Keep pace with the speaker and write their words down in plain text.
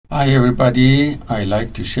Hi everybody, I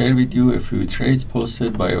like to share with you a few trades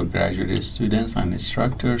posted by our graduate students and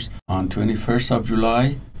instructors on 21st of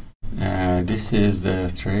July. This is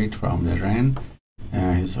the trade from the REN.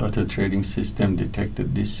 His auto trading system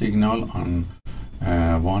detected this signal on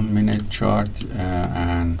 1 minute chart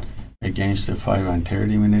and against the 5 and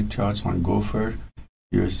 30 minute charts on Gopher,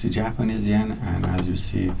 USD Japanese yen, and as you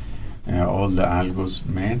see all the algos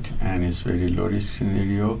met, and it's very low risk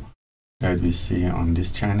scenario that we see on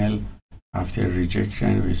this channel. After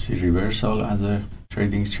rejection, we see reversal as a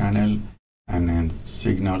trading channel, and then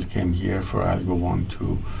signal came here for algo 1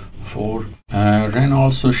 to 4. Ren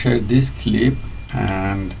also shared this clip,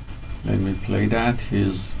 and let me play that.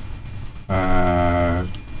 His bot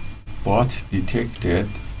detected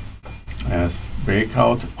a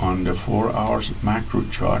breakout on the 4 hours macro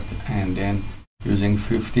chart, and then using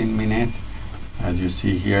 15-minute, as you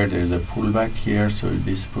see here, there's a pullback here. So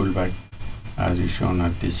this pullback, as you shown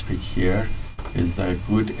at this peak here, is a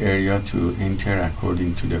good area to enter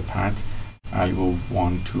according to the PAAT algo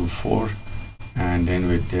 1 to 4, and then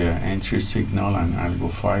with the entry signal and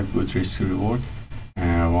algo 5 good risk reward,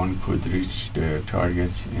 one could reach the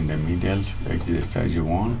targets in the middle, exit strategy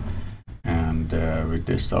 1, and with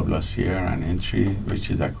the stop loss here and entry, which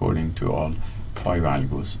is according to all 5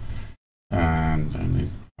 algos. And let me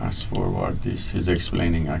fast forward. This is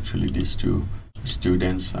explaining actually these two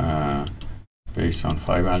students based on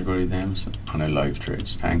 5 algorithms on a live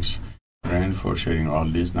trades. Thanks Ren for sharing all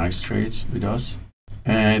these nice trades with us.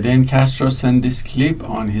 Then Castro sent this clip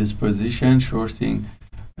on his position shorting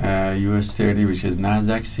US 30, which is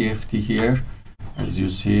Nasdaq CFD here. As you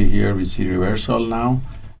see here, we see reversal now.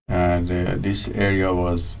 This area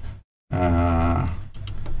was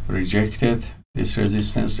rejected, this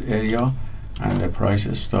resistance area, and the price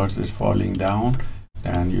started falling down.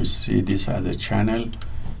 Then you see this as a channel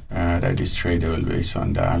that is tradable based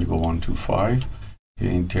on the algo 1 to 5. He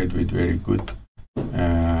entered with very good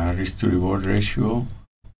risk to reward ratio,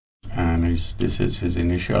 and this is his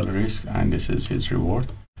initial risk and this is his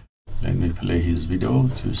reward. Let me play his video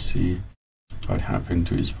to see what happened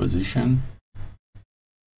to his position.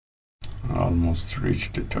 Almost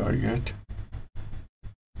reached the target.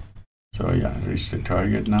 So yeah, reached the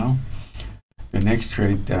target now. The next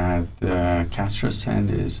trade that Castro sent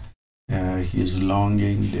is he's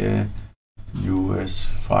longing the US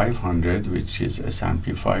 500, which is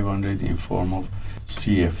S&P 500, in form of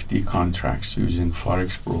CFD contracts using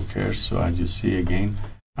Forex brokers. So as you see again,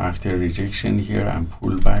 after rejection here and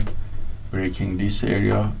pullback, breaking this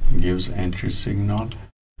area gives entry signal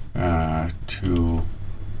to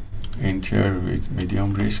enter with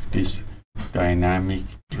medium risk. This dynamic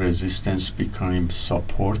resistance becomes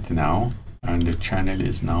support now, and the channel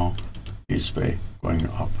is now this way going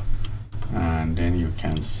up, and then you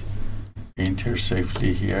can enter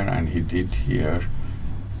safely here, and he did here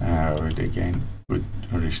with again good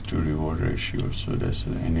risk to reward ratio. So that's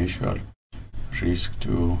the initial risk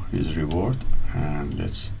to his reward. And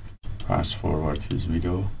let's fast forward his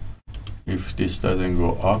video. If this doesn't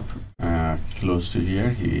go up close to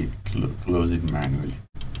here, he close it manually.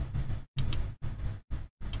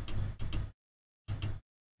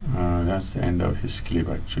 That's the end of his clip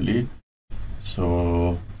actually.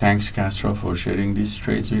 So thanks Castro for sharing these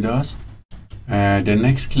trades with us. The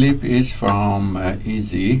next clip is from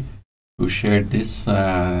Easy, who shared this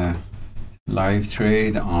live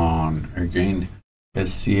trade on again the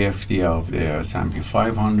CFD of the S&P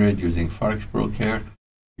 500 using Forex broker,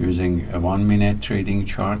 using a 1 minute trading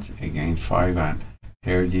chart, again 5 and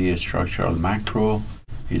 30 structural macro.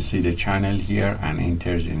 You see the channel here and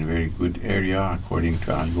enters in very good area according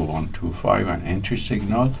to algo 1 to 5 and entry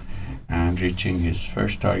signal, and reaching his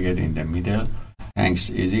first target in the middle. Thanks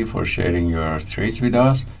Easy for sharing your trades with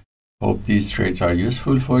us. Hope these trades are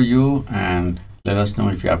useful for you, and let us know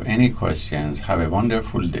if you have any questions. Have a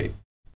wonderful day.